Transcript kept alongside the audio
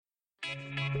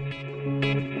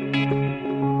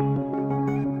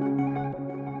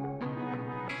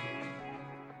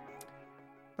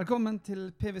Velkommen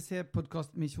til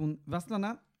PwC-podcast Mission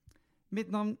Vestlandet.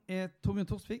 Mitt navn Torbjørn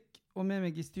Torsvik, og med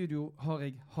meg i studio har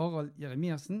jeg Harald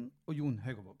Jeremiassen og Jon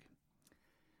Høyervåg.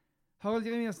 Harald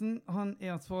Jeremiassen han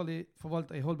ansvarlig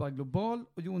forvalter i Holberg Global,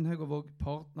 og Jon Høyervåg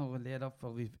partner og leder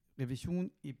for revisjon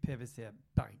i PwC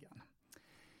Bergen.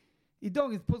 I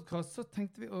dagens podcast så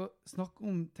tenkte vi å snakke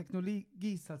om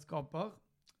teknologiselskaper.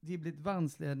 De blitt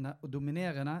verdensledende og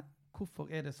dominerende. Hvorfor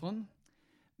det sånn?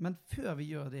 Men før vi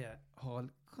gjør det,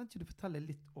 Harald, kan ikke du fortelle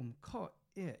litt om hva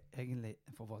egentlig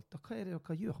en forvalter? Hva det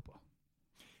dere gjør på?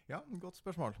 Ja, godt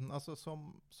spørsmål. Altså,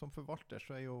 som forvalter,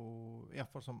 så jo, i hvert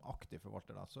fall som aktiv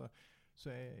forvalter, da,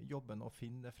 så jobben å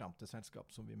finne frem til selskap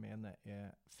som vi mener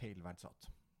feil verdsatt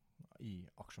i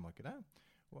aksjemarkedet.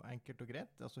 Og enkelt og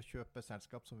greit, altså kjøpe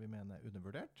selskap som vi mener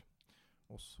undervurdert,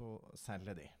 og så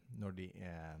selge de når de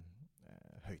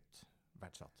høyt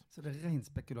verdsatt. Så det ren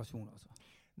spekulasjon, altså?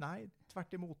 Nei,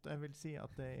 tvert imot. Jeg vil si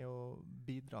at det å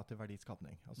bidra til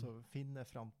verdiskapning. Altså finne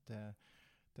frem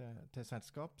til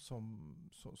selskap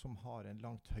som har en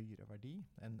langt høyere verdi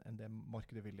enn det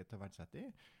markedet er villig til å verdsette i.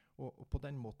 Og på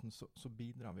den måten så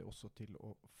bidrar vi også til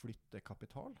å flytte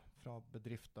kapital fra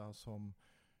bedrifter som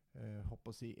håper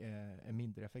å si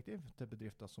mindre effektiv til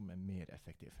bedrifter som mer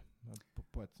effektiv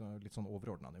på et litt sånn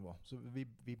overordnet nivå. Så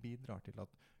vi bidrar til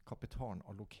at kapitalen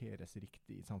allokeres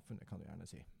riktig i samfunnet, kan du gjerne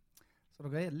si. Så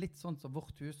dere litt sånn som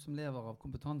vårt hus som lever av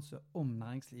kompetanse om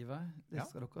næringslivet. Det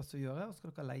skal dere også gjøre, og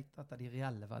skal dere lete etter de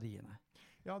reelle verdiene.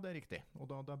 Ja, det riktig.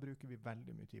 Og da bruker vi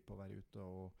veldig mye tid på å være ute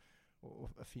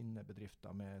og finne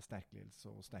bedrifter med sterk ledelse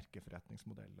og sterke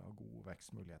forretningsmodeller, gode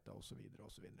vekstmuligheter og så videre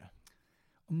og så videre.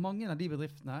 Og mange av de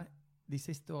bedriftene de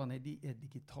siste årene, de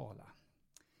digitale.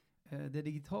 Det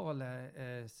digitale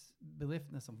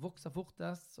bedriftene som vokser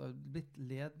fortest, og har blitt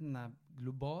ledende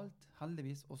globalt,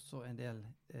 heldigvis også en del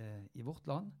i vårt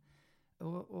land.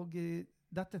 Og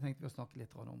dette tenkte vi å snakke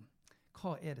litt om.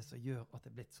 Hva det som gjør at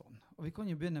det er blitt sånn? Og vi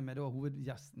kan jo begynne med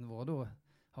hovedgjesten vår,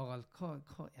 Harald. Hva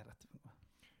dette for noe?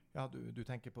 Ja, du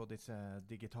tenker på disse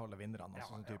digitale vinnerne,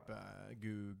 altså type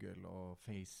Google og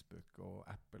Facebook og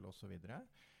Apple og så videre.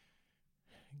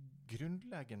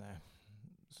 Grunnleggende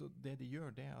så det de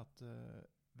gjør at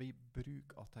ved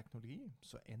bruk av teknologi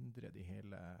så endrer de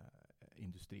hele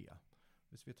industrien.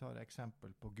 Hvis vi tar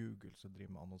eksempel på Google som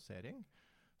driver med annonsering,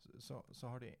 så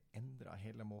har de endret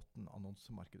hele måten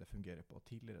annonsemarkedet fungerer på.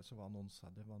 Tidligere så var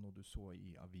annonser, det var noe du så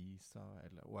i aviser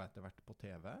og etter hvert på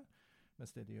TV.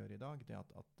 Mens det de gjør i dag, det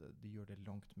at de gjør det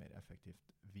langt mer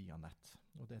effektivt via nett.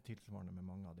 Og det tilsvarende med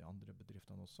mange av de andre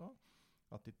bedriftene også.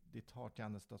 At de tar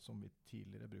tjenester som vi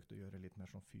tidligere brukte å gjøre litt mer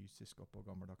sånn fysisk og på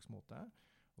gammeldags måte,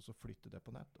 og så flytter det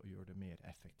på nett og gjør det mer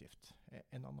effektivt.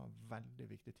 En annen veldig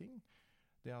viktig ting,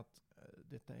 det at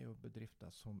dette jo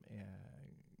bedrifter som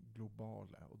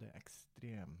globale, og det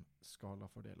ekstrem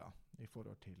skalafordeler i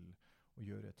forhold til å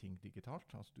gjøre ting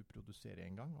digitalt. Altså du produserer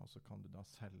en gang, og så kan du da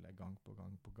selge gang på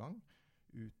gang på gang,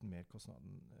 uten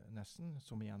merkostnaden nesten,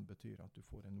 som igjen betyr at du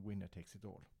får en winner takes it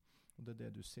all. Og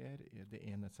det du ser, det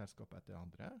ene selskapet etter det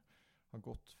andre har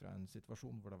gått fra en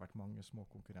situasjon hvor det har vært mange små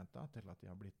konkurrenter til at de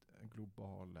har blitt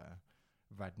globale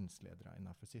verdensledere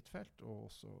innenfor sitt felt, og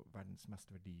også verdens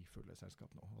mest verdifulle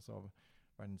selskap nå. Altså av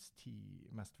verdens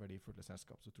 10 mest verdifulle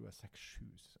selskap, så tror jeg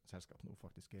 6-7 selskap nå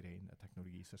faktisk rene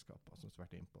teknologiselskaper, som har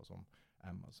vært inn på som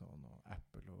Amazon og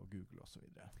Apple og Google og så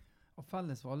videre. Og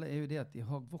felles for alle jo det at de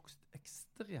har vokst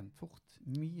ekstremt fort,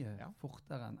 mye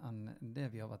fortere enn det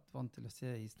vi har vært vant til å se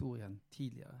i historien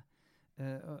tidligere.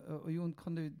 Og Jon,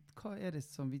 hva det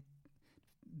som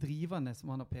driverne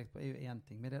som han har pekt på jo en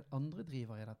ting, men det andre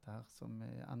driver i dette her, som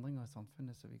endringer i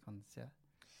samfunnet som vi kan se?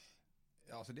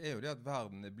 Ja, altså det jo det at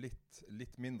verden blitt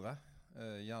litt mindre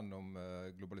gjennom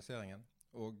globaliseringen,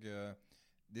 og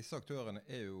disse aktørene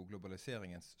jo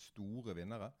globaliseringens store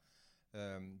vinnere.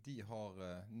 De har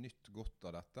nytt godt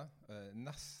av dette,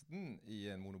 nesten i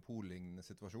en monopollignende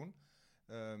situasjon.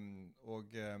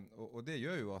 Og det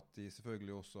gjør jo at de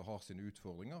selvfølgelig også har sine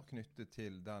utfordringer knyttet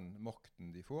til den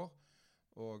makten de får,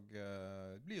 og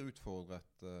blir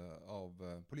utfordret av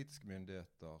politiske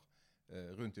myndigheter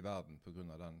rundt i verden på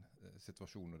grunn av den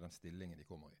situasjonen og den stillingen de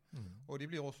kommer i. Og de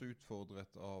blir også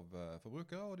utfordret av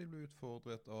forbrukere, og de blir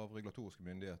utfordret av regulatoriske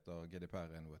myndigheter.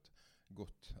 GDPR noe et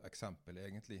godt eksempel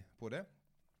egentlig på det.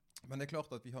 Men det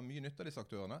klart at vi har mye nytte av disse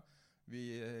aktørene.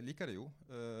 Vi liker det jo.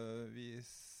 Vi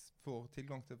får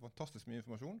tilgang til fantastisk mye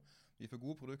informasjon. Vi får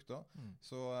gode produkter.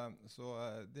 Så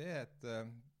det et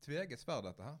tveget sverd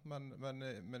dette her.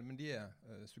 Men de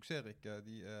suksessrike,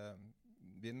 de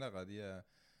vinnere, de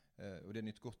Og det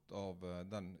nytt godt av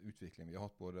den utviklingen vi har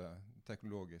hatt både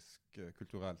teknologisk,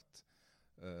 kulturelt,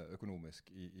 økonomisk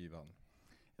i verden.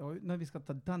 Og når vi skal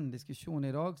ta den diskusjonen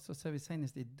i dag, så ser vi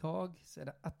senest i dag, så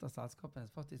det et av selskapene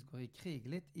som faktisk går i krig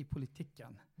litt i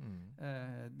politikken.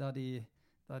 Der de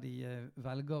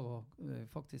velger å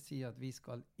faktisk si at vi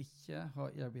skal ikke ha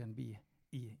Airbnb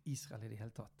i Israel i det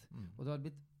hele tatt. Og det har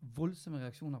blitt voldsomme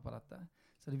reaksjoner på dette.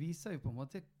 Så det viser jo på en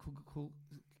måte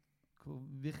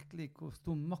hvor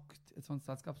stor makt et sånt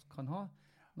selskap kan ha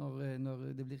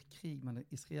når det blir krig mellom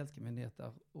israelske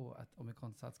myndigheter og et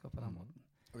amerikansk selskap på den måten.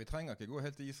 Og vi trenger ikke gå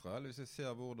helt til Israel hvis vi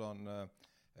ser hvordan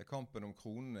kampen om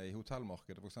kronene i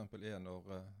hotellmarkedet for eksempel når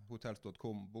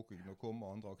hotels.com, booking.com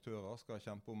og andre aktører skal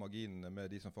kjempe om marginene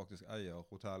med de som faktisk eier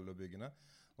hotell og byggene.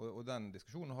 Og den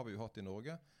diskusjonen har vi jo hatt i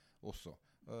Norge også.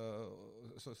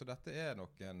 Så dette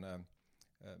nok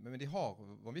men de har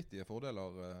vanvittige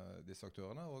fordeler, disse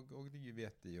aktørene, og de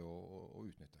vet de å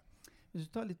utnytte. Hvis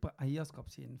du tar litt på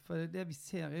eierskapssiden, for det vi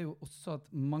ser jo også at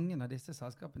mange av disse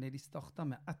selskapene, de starter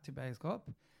med ett type eierskap,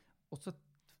 og så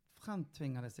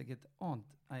fremtvinger det seg et annet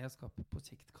eierskap på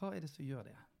sikt. Hva det som gjør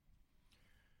det?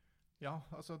 Ja,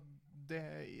 altså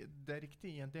det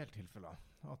riktig i en del tilfeller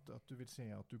at du vil se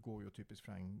at du går jo typisk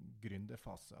fra en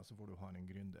gründerfase, altså hvor du har en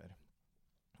gründer,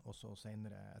 og så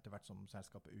senere, etter hvert som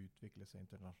selskapet utvikler seg,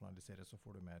 internasjonaliseres, så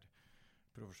får du mer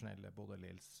profesjonelle både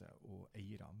ledelse og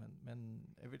eiere. Men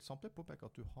jeg vil samtidig påpeke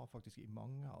at du har faktisk i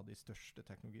mange av de største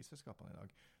teknologiselskapene i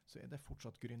dag, så det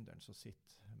fortsatt gründeren som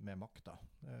sitter med makta.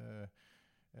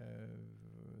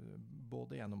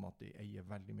 Både gjennom at de eier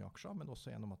veldig mye aksjer, men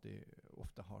også gjennom at de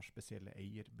ofte har spesielle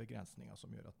eierbegrensninger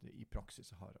som gjør at de i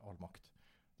praksis har all makt.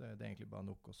 Det egentlig bare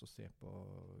nok å se på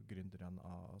gründerne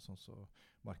av sånn som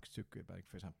Mark Zuckerberg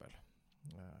for eksempel.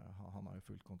 Han har jo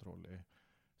full kontroll i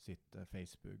sitt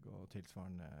Facebook og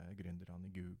tilsvarende gründerne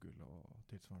i Google og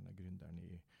tilsvarende gründerne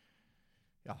i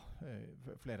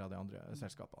flere av de andre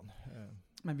selskapene.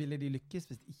 Men ville de lykkes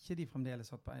hvis ikke de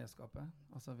fremdeles satt på eierskapet?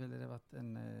 Altså ville det vært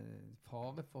en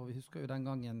fare for, vi husker jo den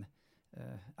gangen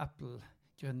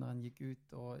Apple-gründeren gikk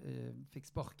ut og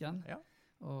fikk sparken. Ja.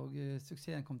 Og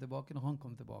suksessen kom tilbake når han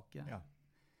kom tilbake. Ja.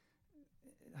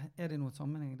 Det noen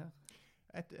sammenheng der?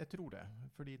 Jeg tror det,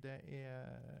 fordi det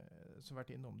som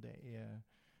vært innom, det er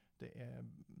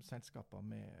selskaper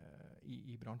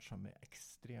i bransjer med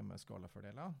ekstreme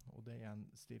skalafordeler, og det igjen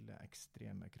stiller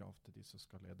ekstreme krav til de som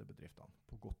skal lede bedriftene,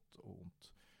 på godt og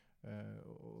ondt.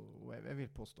 Og jeg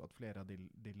vil påstå at flere av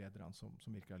de lederne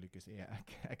som virkelig har lykkes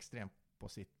ekstremt på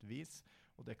sitt vis,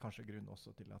 og det kanskje grunn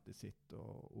også til at de sitter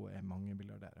og mange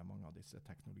milliardærer, mange av disse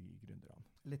teknologigründerne.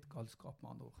 Litt galskap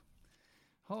med andre ord.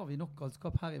 Har vi nok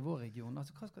galskap her i vår region?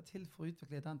 Altså, hva skal til for å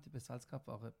utvikle den type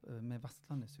selskaper med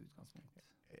Vestlandets utgangspunkt?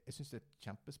 Jeg synes det et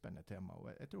kjempespennende tema, og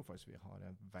jeg tror faktisk vi har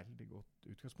en veldig godt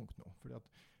utgangspunkt nå. Fordi at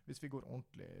hvis vi går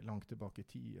ordentlig langt tilbake i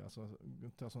tid, altså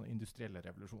til sånn industrielle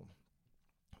revolusjon,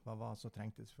 hva var så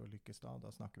trengtes for å lykkes da?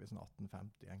 Da snakker vi sånn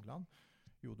 1850 i England.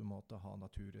 Jo, du måtte ha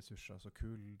naturressurser, altså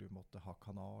kull, du måtte ha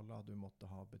kanaler, du måtte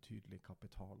ha betydelig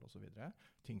kapital og så videre.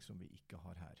 Ting som vi ikke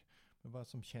har her. Men hva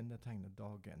som kjennetegner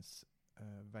dagens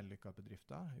vellykkede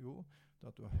bedrifter? Jo, det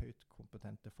at du har høyt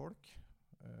kompetente folk,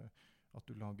 at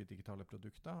du lager digitale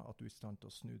produkter, at du i stand til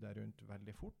å snu deg rundt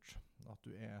veldig fort, at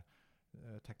du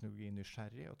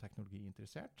teknologinysgjerrig og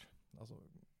teknologiinteressert. Altså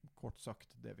kort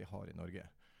sagt det vi har i Norge.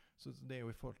 Så det jo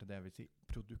i forhold til det jeg vil si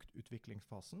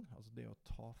produktutviklingsfasen, altså det å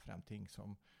ta frem ting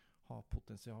som har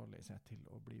potensial i seg til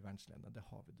å bli verdensledende, det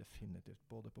har vi definitivt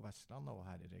både på Vestlandet og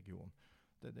her i regionen.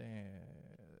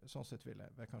 Sånn sett vil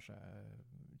jeg kanskje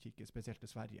kikke spesielt til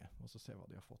Sverige, og så se hva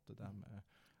de har fått til dem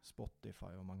med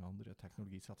Spotify og mange andre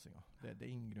teknologisatsinger. Det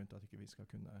ingen grunn til at ikke vi skal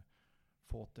kunne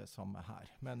få til samme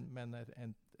her. Men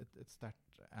et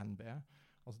sterkt NB,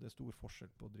 altså det stor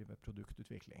forskjell på å drive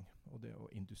produktutvikling og det å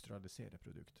industrialisere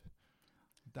produkt.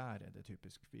 Der det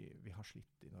typisk vi har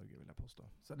slitt i Norge, vil jeg påstå.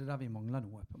 Så det der vi mangler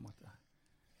noe, på en måte?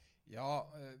 Ja,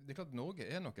 det klart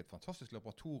Norge nok et fantastisk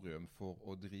laboratorium for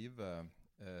å drive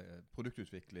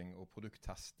produktutvikling og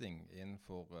produkttesting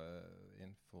innenfor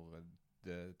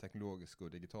det teknologiske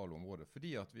og digitale området.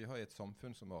 Fordi at vi har et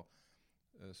samfunn som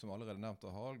allerede nevnt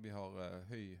av Harald, vi har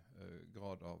høy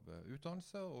grad av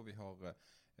utdannelse, og vi har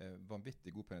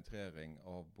vanvittig god penetrering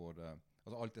av både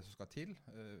alt det som skal til.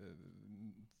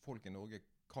 Folk i Norge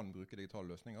kan bruke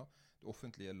digitale løsninger. Det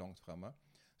offentlige langt fremme.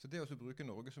 Så det å bruke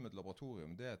Norge som et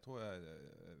laboratorium, det tror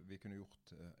jeg vi kunne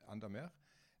gjort enda mer.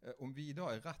 Om vi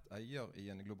da rett eier i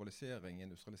en globalisering,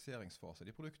 industrialiseringsfase,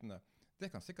 de produktene, det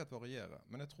kan sikkert variere.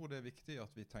 Men jeg tror det viktig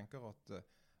at vi tenker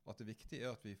at det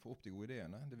viktige at vi får opp de gode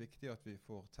ideene. Det viktig at vi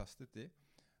får testet de.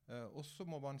 Og så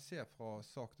må man se fra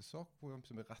sak til sak på hvem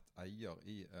som rett eier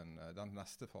i den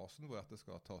neste fasen hvor dette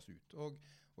skal tas ut. Og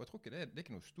jeg tror ikke det er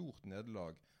ikke noe stort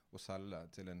nederlag å selge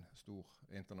til en stor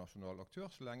internasjonal aktør,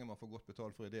 så lenge man får godt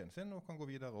betalt for ideen sin og kan gå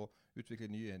videre og utvikle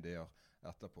nye ideer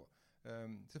etterpå.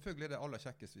 Selvfølgelig er det aller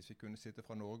kjekkest hvis vi kunne sitte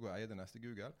fra Norge og eie det neste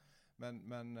Google,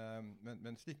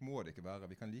 men slik må det ikke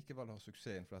være. Vi kan likevel ha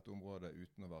suksess innenfor dette området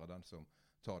uten å være den som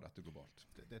tar dette globalt.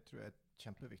 Det tror jeg er et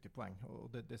kjempeviktig poeng,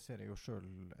 og det ser jeg jo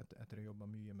selv etter å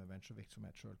jobbe mye med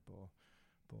venturevirksomhet selv på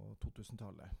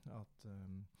 2000-tallet, at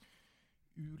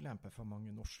ulempe for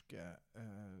mange norske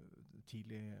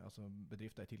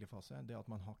bedrifter i tidlig fase, det at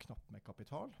man har knapt med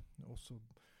kapital, og så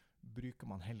bruker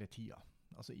man hele tida.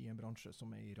 Altså i en bransje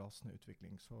som er i rasende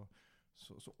utvikling, så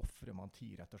offrer man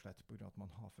tid rett og slett på grunn av at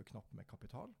man har for knapt med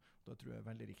kapital. Da tror jeg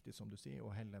veldig riktig, som du sier,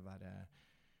 å heller være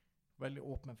veldig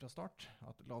åpen fra start,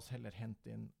 at la oss heller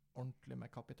hente inn ordentlig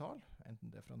med kapital,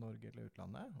 enten det er fra Norge eller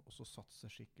utlandet, og så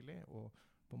satse skikkelig, og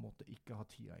på en måte ikke ha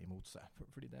tida imot seg.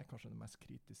 Fordi det er kanskje den mest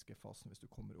kritiske fasen hvis du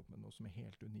kommer opp med noe som er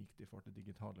helt unikt i forhold til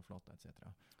digitale flater, etc.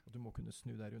 Og du må kunne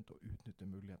snu deg rundt og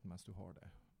utnytte muligheten mens du har det.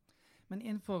 Men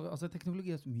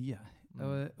teknologi er så mye,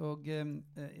 og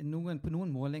på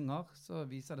noen målinger så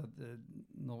viser det at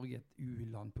Norge er et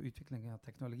u-land på utvikling av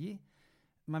teknologi,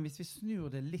 men hvis vi snur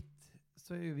det litt,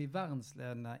 så er vi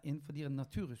verdensledende innenfor de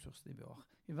naturressursene vi har.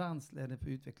 Vi er verdensledende på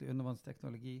å utvikle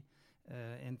undervannsteknologi,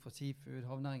 innenfor seafood,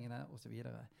 havnæringene og så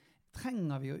videre.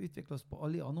 Trenger vi å utvikle oss på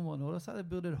alle de andre områder, så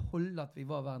burde det holde at vi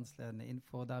var verdensledende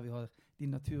innenfor der vi har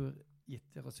de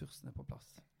naturgitte ressursene på plass.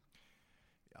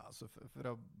 Ja, altså for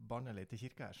å banne litt i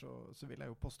kirka her, så vil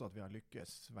jeg jo påstå at vi har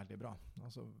lykkes veldig bra.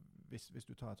 Altså hvis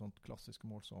du tar et sånt klassisk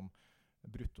mål som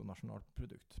brutto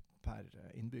nasjonalprodukt per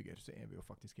innbygger, så er vi jo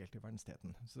faktisk helt i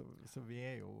verdensteten. Så vi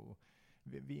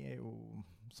er jo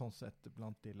sånn sett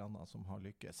blant de landene som har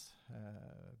lykkes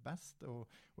best,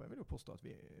 og jeg vil jo påstå at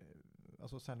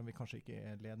selv om vi kanskje ikke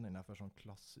er ledende innenfor sånn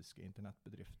klassiske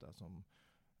internettbedrifter som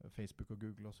Facebook og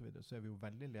Google og så videre, så er vi jo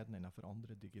veldig ledende innenfor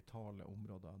andre digitale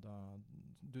områder.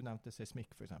 Du nevnte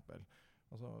seismikk for eksempel.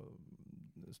 Altså,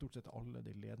 stort sett alle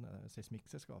de ledende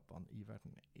seismikkselskapene i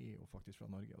verden er jo faktisk fra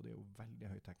Norge, og det er jo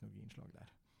veldig høy teknologiinnslag der.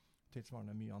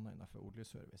 Tilsvarende mye annet innenfor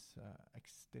oljeservice.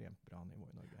 Ekstremt bra nivå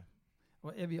i Norge.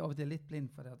 Og er vi av og til litt blind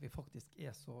for det at vi faktisk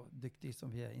er så dyktige som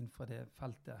vi er innenfor det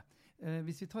feltet?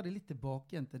 Hvis vi tar det litt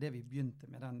tilbake igjen til det vi begynte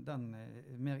med, den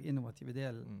mer innovative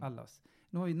delen ellers.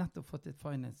 Nå har vi nettopp fått et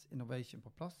Finance Innovation på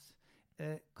plass.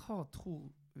 Hva tror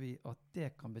vi at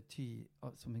det kan bety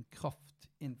som en kraft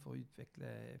innenfor å utvikle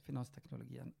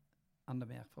finansteknologien enda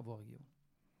mer fra vår region?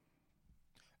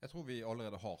 Jeg tror vi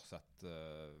allerede har sett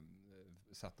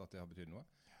at det har betydd noe.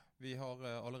 Vi har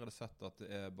allerede sett at det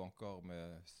er banker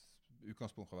med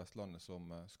utgangspunkt fra Vestlandet som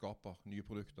skaper nye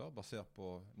produkter basert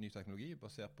på ny teknologi,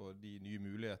 basert på de nye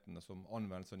mulighetene som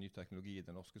anvendelse av ny teknologi i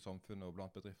det norske samfunnet og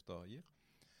blant bedrifter gir.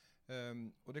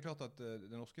 Og det er klart at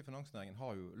den norske finansnæringen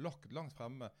har jo lagt langt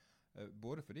fremme,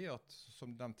 både fordi at,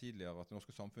 som nevnt tidligere, at det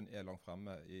norske samfunn er langt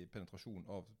fremme i penetrasjon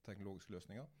av teknologiske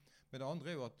løsninger. Men det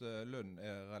andre er jo at lønn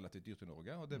er relativt dyrt i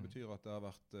Norge, og det betyr at det har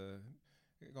vært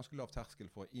ganske lav terskel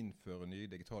for å innføre nye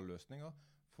digitale løsninger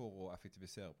for å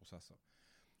effektivisere prosesser.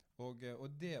 Og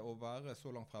det å være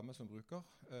så langt fremme som bruker,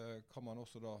 kan man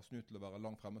også da snu til å være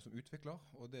langt fremme som utvikler,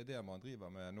 og det er det man driver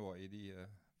med nå i de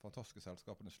fantastiske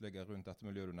selskapene som ligger rundt dette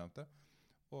miljøet du nevnte.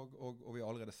 Og vi har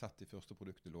allerede sett de første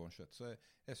produktene launchet. Så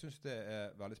jeg synes det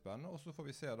er veldig spennende, og så får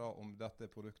vi se da om dette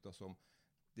er produkter som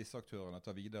disse aktørene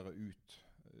tar videre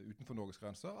utenfor Norges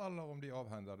grenser, eller om de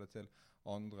avhender det til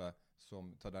andre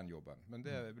som tar den jobben. Men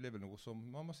det blir vel noe som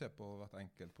man må se på hvert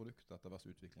enkelt produkt etter hvert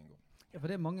utvikling går. Ja, for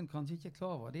det mange kanskje ikke er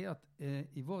klar over, det er at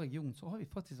i vår region så har vi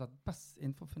faktisk vært best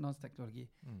innenfor finansteknologi,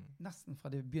 nesten fra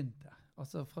det vi begynte.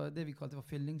 Altså fra det vi kalte for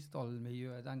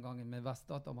Fyllingsdal-miljøet den gangen med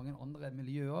Vestdata og mange andre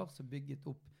miljøer som bygget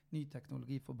opp ny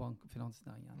teknologi for bank- og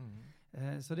finansnæringen.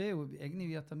 Så det er jo egentlig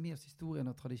vi tar med oss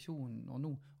historien og tradisjonen, og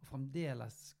nå og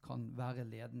fremdeles kan være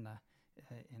ledende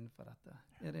innenfor dette.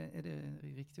 Er det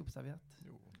riktig observert?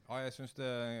 Jo. Ja, jeg synes det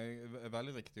er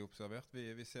veldig riktig observert.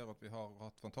 Vi ser at vi har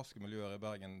hatt fantastiske miljøer i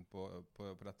Bergen på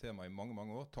dette temaet i mange,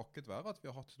 mange år, takket være at vi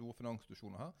har hatt store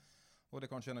finansinstitusjoner her. Og det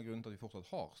er kanskje en av grunnene til at vi fortsatt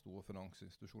har store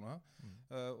finansinstitusjoner her.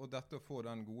 Og dette å få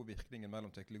den gode virkningen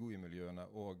mellom teknologimiljøene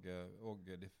og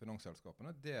de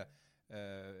finansselskapene, det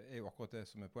er jo akkurat det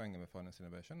som er poenget med Finance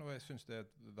Innovation, og jeg synes det er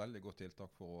et veldig godt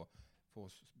tiltak for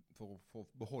å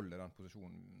beholde den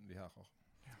posisjonen vi her har.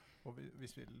 Og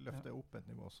hvis vi løfter opp et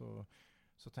nivå,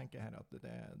 så tenker jeg her at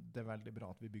det er veldig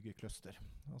bra at vi bygger cluster.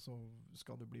 Altså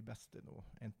skal du bli best i noe,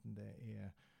 enten det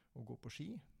er å gå på ski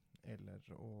eller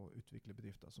å utvikle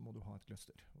bedrifter, så må du ha et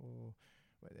cluster. Og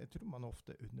Jeg tror man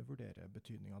ofte undervurderer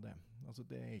betydningen av det. Altså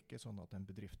det ikke sånn at en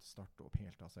bedrift starter opp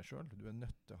helt av seg selv. Du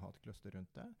nødt til å ha et cluster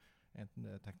rundt det, enten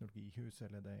det teknologihus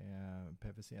eller det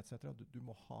PVC etc. Du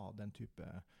må ha den type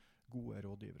gode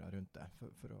rådgivere rundt det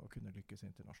for å kunne lykkes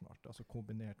internasjonalt. Altså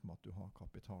kombinert med at du har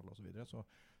kapital og så videre, så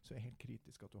er det helt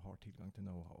kritisk at du har tilgang til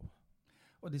know-how.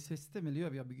 Og det siste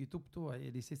miljøet vi har bygget opp da,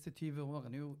 i de siste 20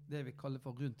 årene er jo det vi kaller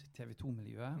for rundt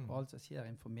TV2-miljøet, og alt som skjer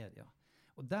innenfor media.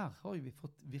 Og der har vi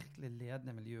fått virkelig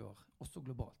ledende miljøer, også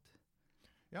globalt.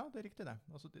 Ja, det riktig det.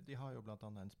 Altså, de har jo blant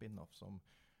annet en spin-off som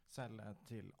selger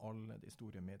til alle de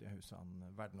store mediehusene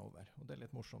verden over. Og det er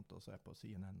litt morsomt å se på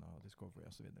CNN og Discovery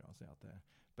og så videre, og se at det er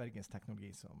Bergens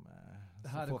teknologi som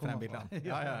får frem bildene.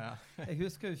 Ja. Jeg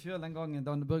husker jo selv den gangen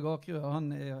Dan Børge Akerø,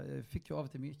 han fikk jo av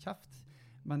og til mye kjeft,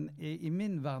 men i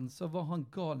min verden så var han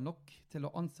gal nok til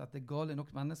å ansette gale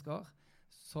nok mennesker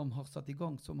som har satt i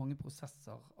gang så mange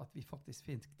prosesser at vi faktisk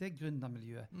finner det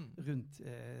gründermiljøet rundt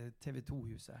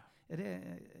TV2-huset.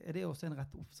 Er det også en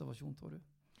rett observasjon, tror du?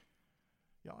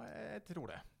 Ja, jeg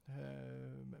tror det.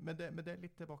 Men det er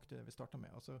litt tilbake til det vi startet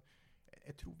med. Altså,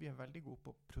 jeg tror vi er veldig gode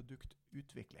på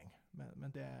produktutvikling,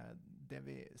 men det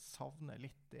vi savner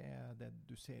litt, det er det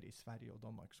du ser i Sverige og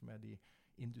Danmark, som er de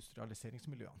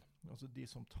industrialiseringsmiljøene. Altså de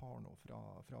som tar noe fra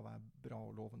å være bra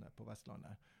og lovende på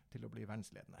Vestlandet til å bli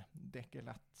verdensledende. Det er ikke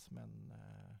lett, men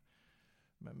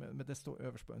det står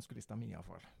øverst på ønskelista mi i hvert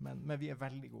fall. Men vi er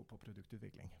veldig gode på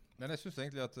produktutvikling. Men jeg synes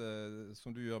egentlig at,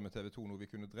 som du gjør med TV2 nå,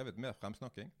 vi kunne drevet mer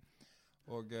fremsnakking.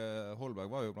 Og Holberg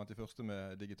var jo blant de første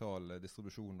med digital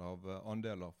distribusjon av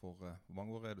andeler for hvor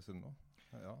mange år er det siden nå?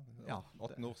 Ja,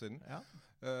 18 år siden. Ja.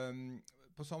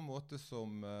 På samme måte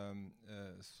som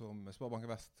Sparebanken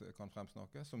Vest kan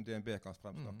fremsnakkes, som DNB kan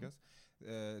fremsnakkes,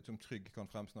 som Trygg kan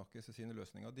fremsnakkes i sine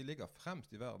løsninger. De ligger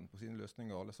fremst i verden på sine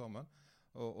løsninger alle sammen.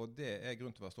 Og det er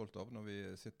grunn til å være stolt av når vi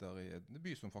sitter i en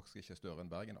by som faktisk ikke er større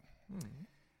enn Bergen.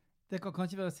 Det kan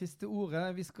kanskje være siste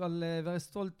ordet. Vi skal være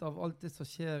stolt av alt det som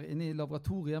skjer inne i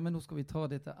laboratoriet, men nå skal vi ta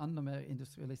det til enda mer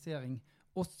industrialisering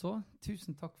også.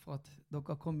 Tusen takk for at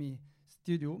dere kom i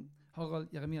studio.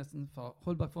 Harald Jeremiassen fra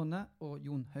Holbergfondet og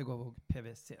Jon Haugavåg,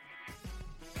 PVC.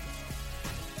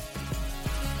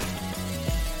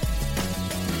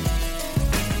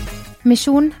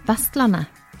 Misjon Vestlandet,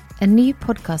 en ny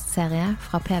podcastserie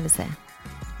fra PVC.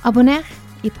 Abonner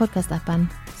i podcastappen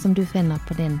som du finner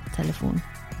på din telefon.